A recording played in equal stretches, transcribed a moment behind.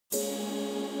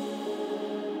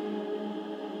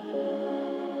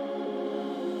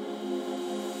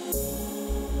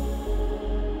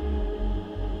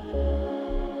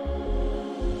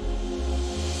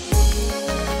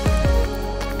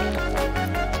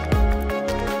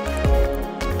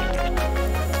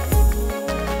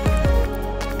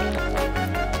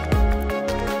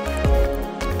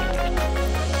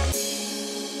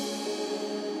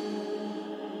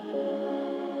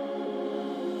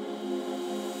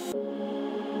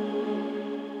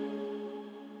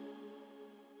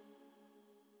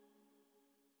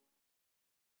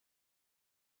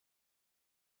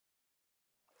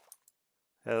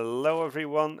Hello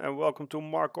everyone and welcome to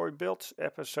Markoy Builds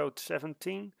episode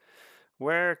 17,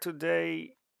 where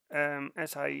today,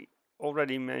 as I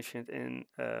already mentioned in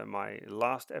my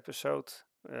last episode,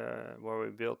 where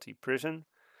we built the prison,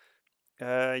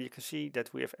 you can see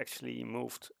that we have actually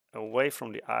moved away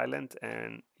from the island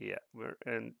and we're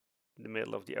in the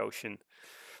middle of the ocean.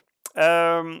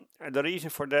 And the reason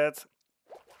for that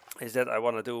is that I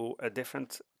want to do a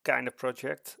different kind of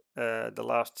project. The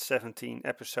last 17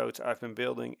 episodes I've been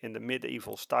building in the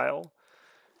medieval style.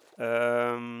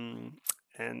 For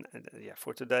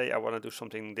today I want to do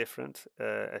something different.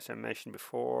 As I mentioned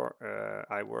before,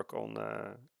 I work on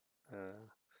a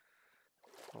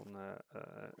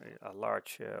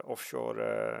large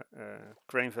offshore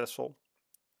crane vessel.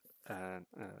 And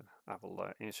I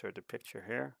will insert a picture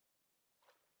here.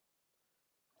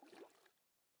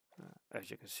 As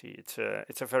you can see, it's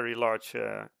a very large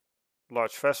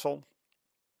vessel.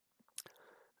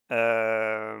 At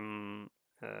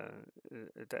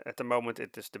the moment,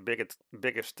 it is the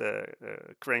biggest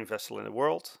crane vessel in the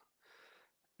world.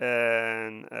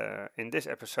 And in this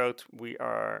episode, we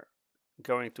are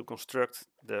going to construct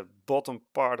the bottom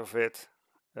part of it.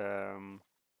 So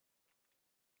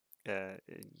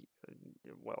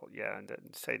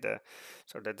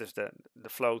that is the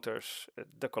floaters,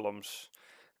 the columns,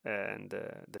 and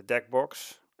the deck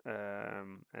box,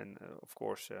 and of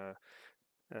course.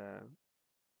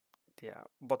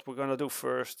 What we're gonna do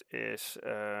first is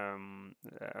I'm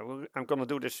gonna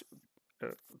do this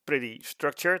pretty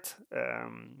structured.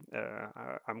 I'm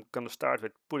gonna start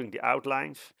with putting the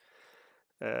outlines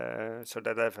so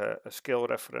that I have a scale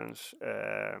reference,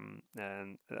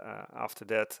 and after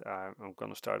that I'm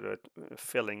gonna start with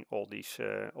filling all these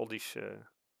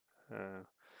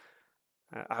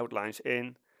outlines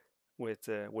in with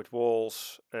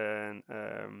walls and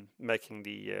making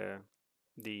the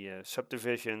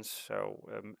subdivisions, so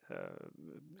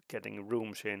getting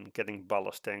rooms in, getting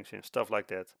ballast tanks in, stuff like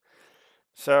that.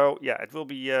 So yeah, it will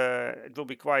be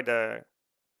quite a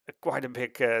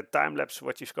big time lapse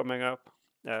which is coming up,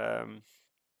 and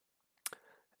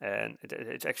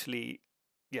it's actually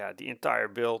the entire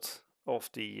build of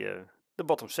the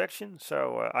bottom section.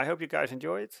 So I hope you guys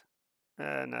enjoy it,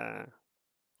 and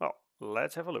well,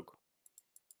 let's have a look.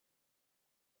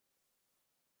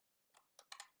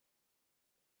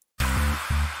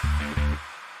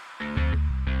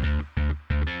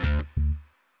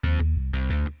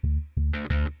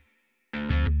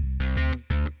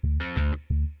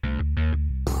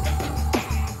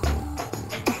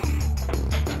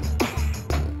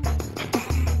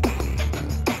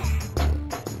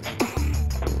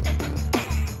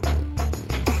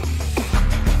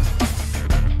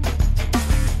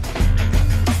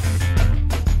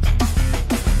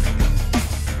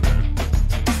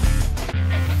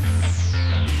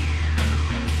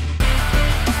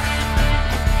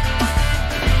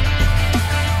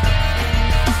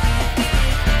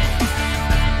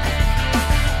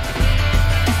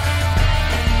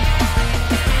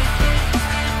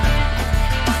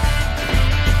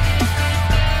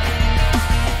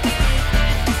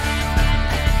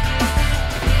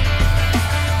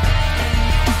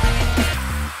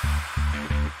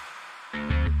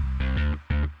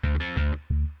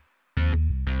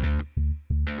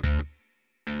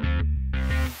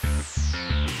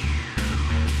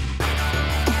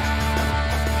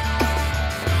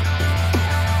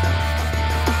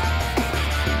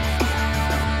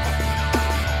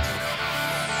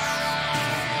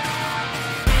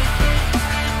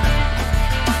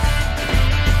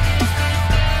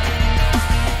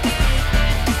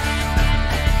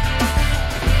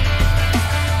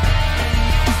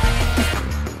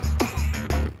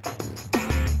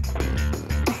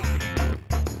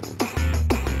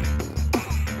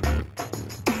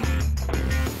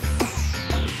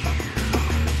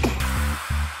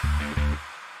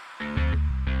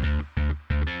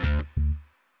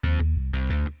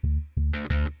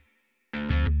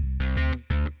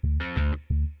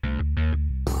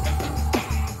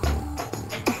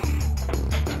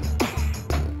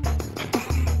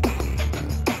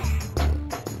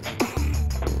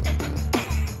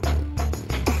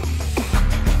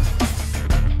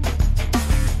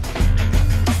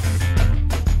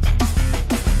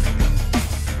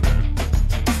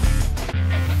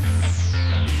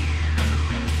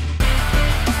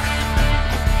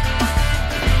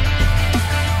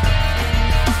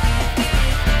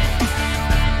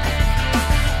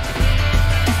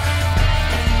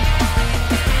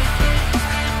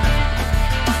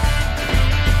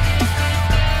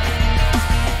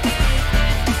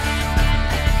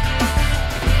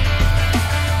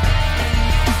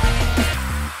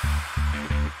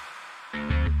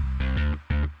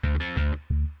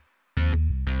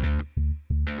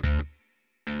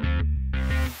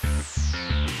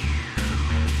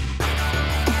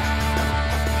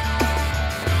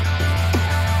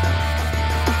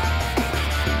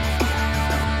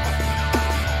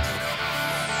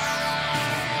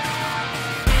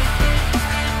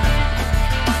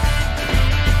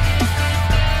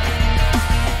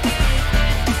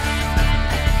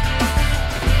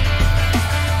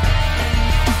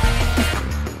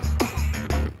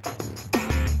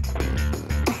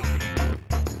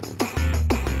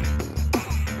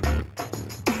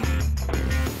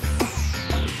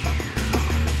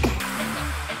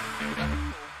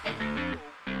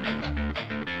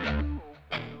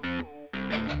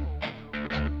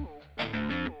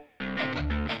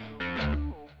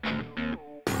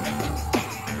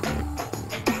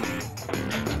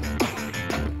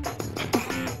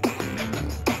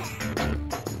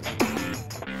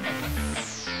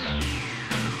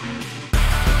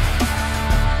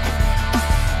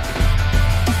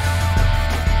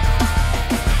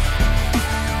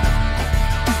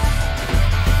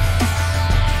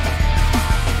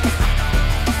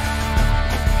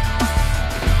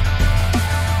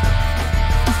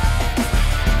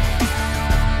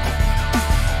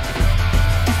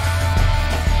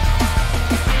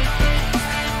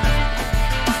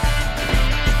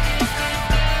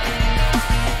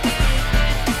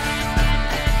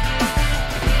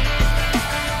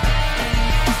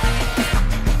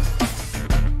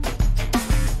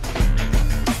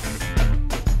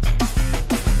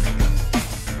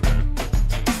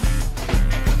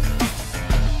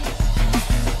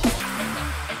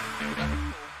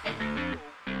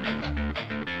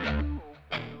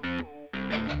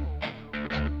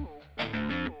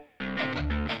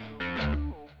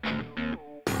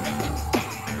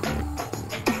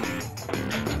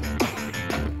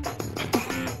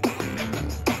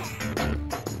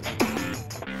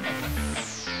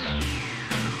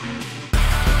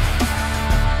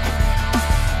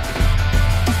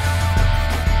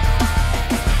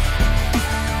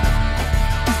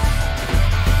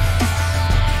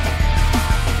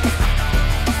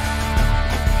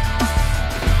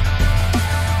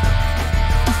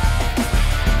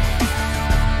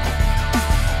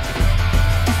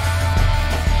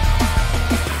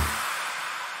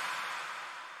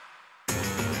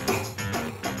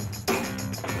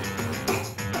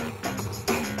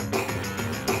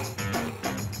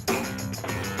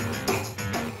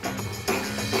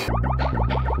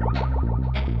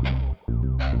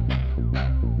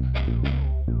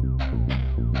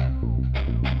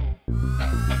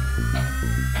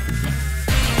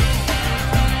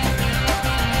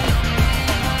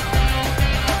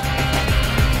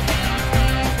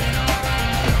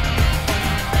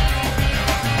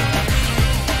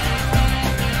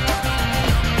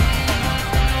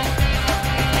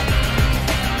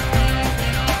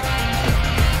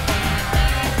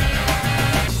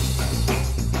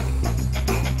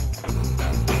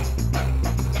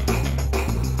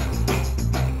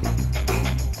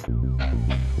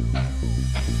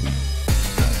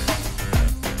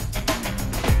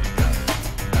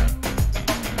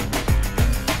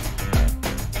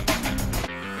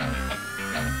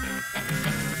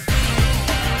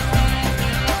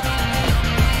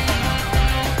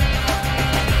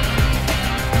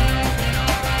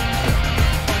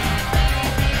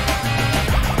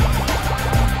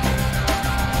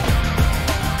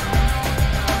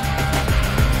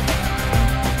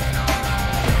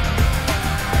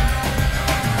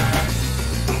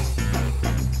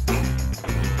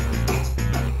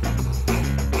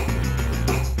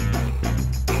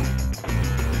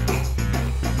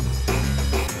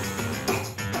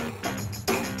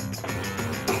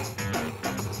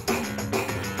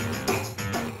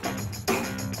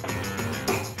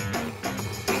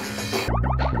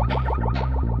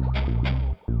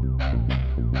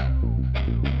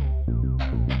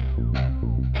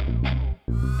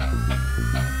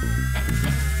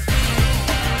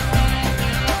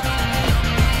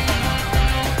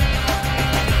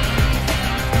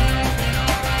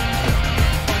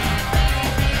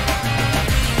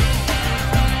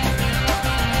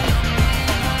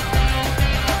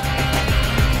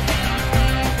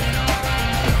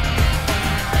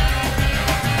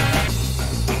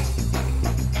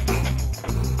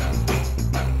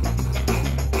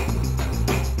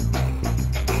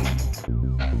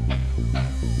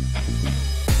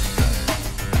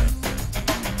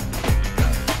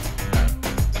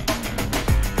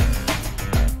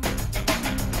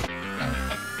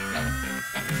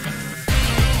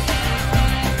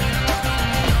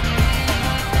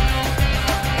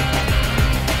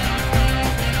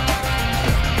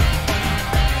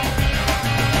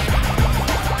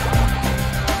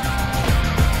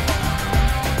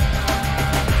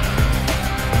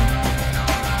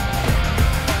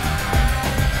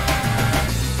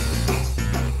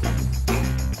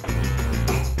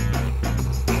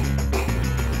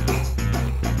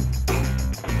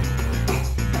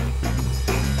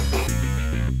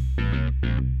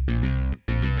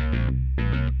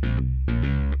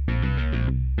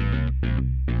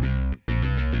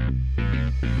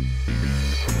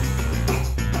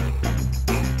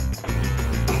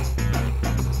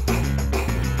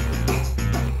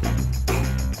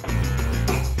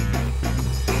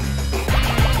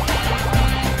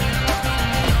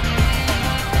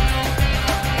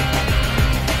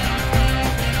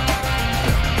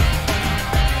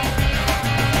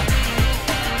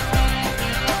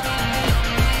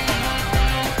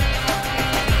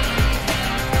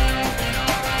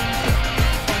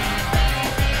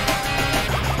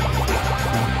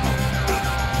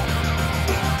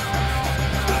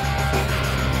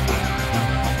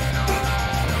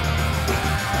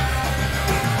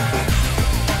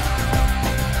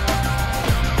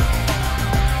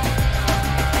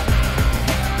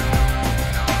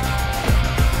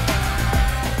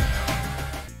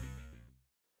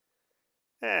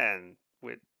 And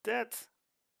with that,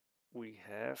 we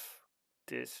have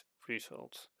this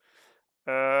result.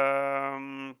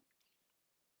 So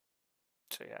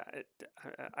yeah,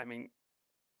 I mean,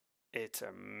 it's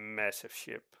a massive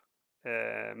ship.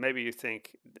 Maybe you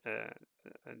think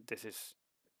this is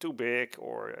too big,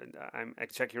 or I'm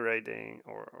exaggerating,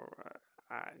 or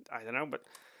I don't know, but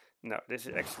no, this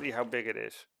is actually how big it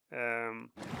is. The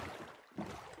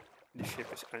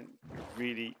ship is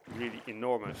really, really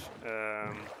enormous.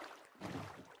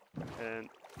 And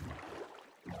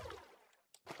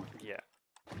yeah,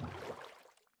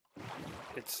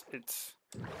 it's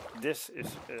this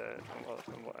is well,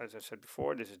 as I said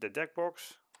before, this is the deck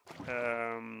box.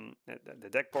 The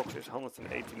deck box is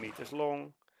 180 meters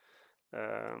long.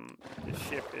 The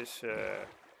ship is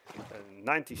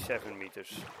 97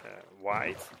 meters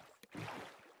wide.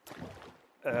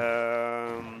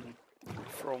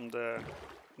 From the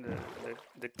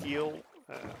keel,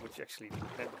 which actually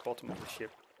at the bottom of the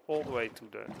ship, all the way to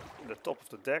the top of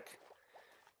the deck,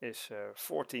 is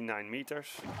 49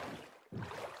 meters.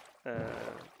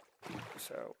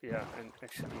 So yeah, and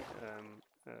actually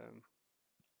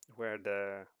where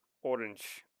the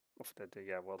orange of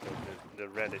the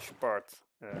reddish part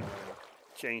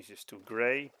changes to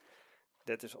gray,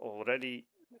 that is already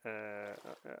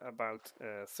about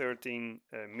 13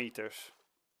 meters,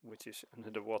 which is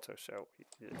under the water. So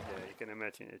yeah, you can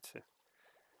imagine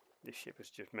this ship is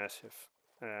just massive.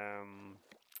 Yeah,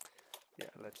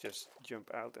 let's just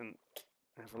jump out and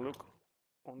have a look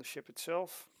on the ship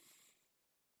itself.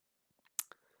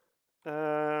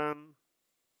 Yeah,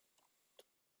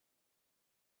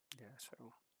 so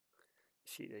you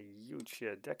see a huge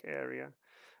deck area.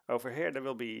 Over here there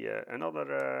will be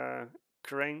another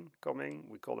crane coming.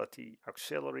 We call that the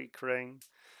auxiliary crane.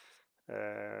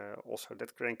 Also,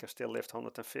 that crane can still lift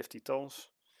 150 tons.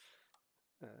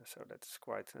 So that's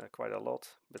quite a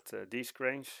lot. But these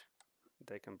cranes,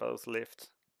 they can both lift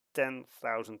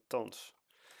 10,000 tons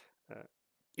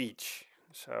each.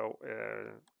 So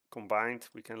combined,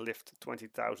 we can lift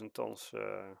 20,000 tons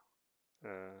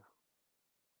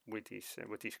with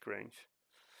these cranes.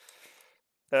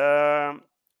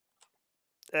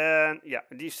 And yeah,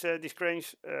 these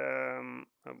cranes, we're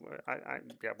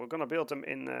gonna build them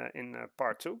in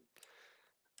part 2.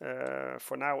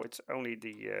 For now, it's only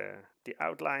the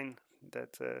outline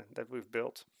that we've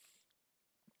built.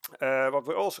 What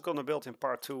we're also gonna build in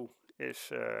part 2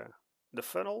 is the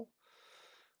funnel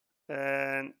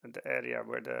and the area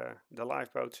where the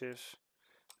lifeboats is.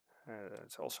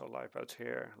 It's also lifeboats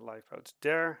here, lifeboats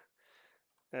there,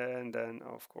 and then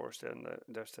of course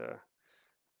there's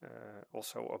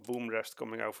also a boom rest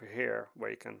coming over here,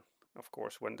 where you can, of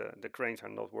course, when the cranes are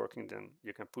not working, then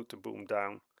you can put the boom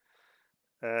down.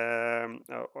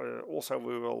 Also,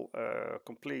 we will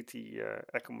complete the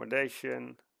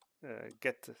accommodation,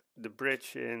 get the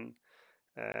bridge in,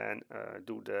 and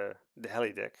do the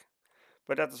heli deck.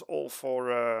 But that is all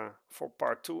for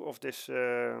part 2 of this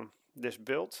this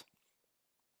build.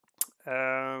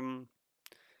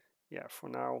 Yeah, for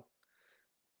now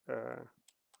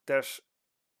there's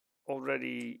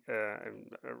already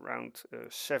around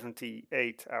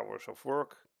 78 hours of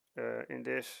work in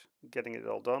this, getting it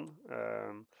all done.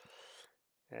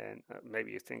 And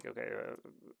maybe you think, okay,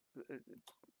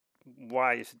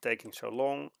 why is it taking so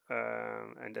long?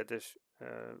 And that is,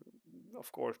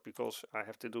 of course, because I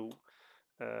have to do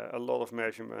a lot of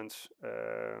measurements.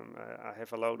 I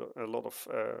have a lot of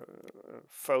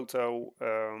photo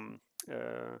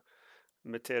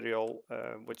material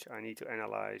which I need to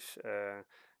analyze,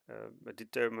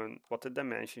 determine what the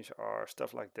dimensions are,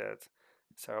 stuff like that.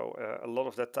 So a lot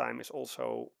of that time is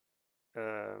also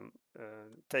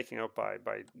taken up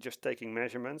by just taking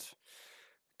measurements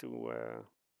to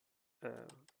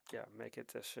yeah, make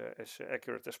it as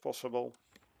accurate as possible.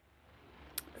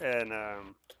 And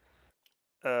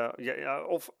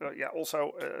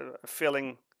also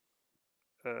filling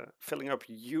up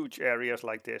huge areas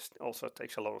like this also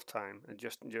takes a lot of time, and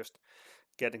just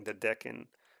getting the deck in,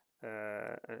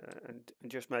 and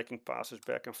just making passes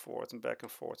back and forth and back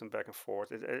and forth and back and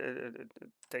forth. It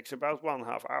takes about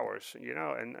 1.5 hours, you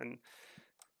know, and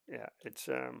yeah, it's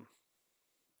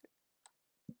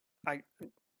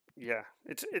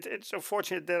it's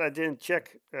unfortunate that I didn't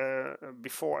check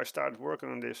before I started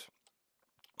working on this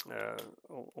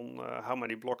on how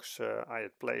many blocks I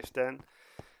had placed then,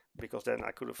 because then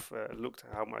I could have looked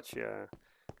how much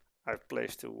I've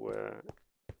placed to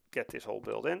get this whole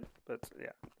build in. But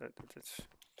yeah, that's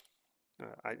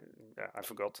I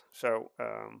forgot. So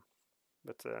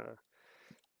but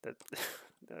that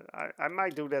I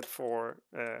might do that for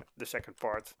the second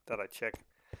part, that I check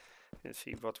and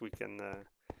see what we can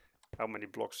how many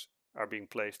blocks are being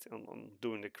placed on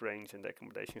doing the cranes and the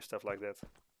accommodation, stuff like that.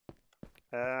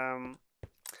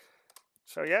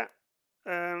 So yeah,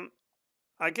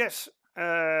 I guess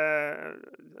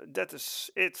that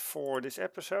is it for this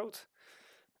episode.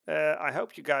 I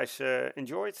hope you guys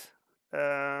enjoyed.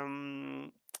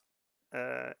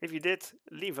 If you did,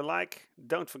 leave a like.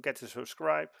 Don't forget to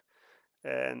subscribe,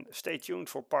 and stay tuned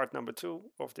for part number 2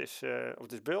 of this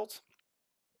build.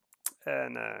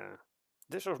 And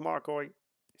this was Markoy.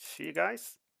 See you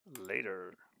guys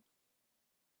later.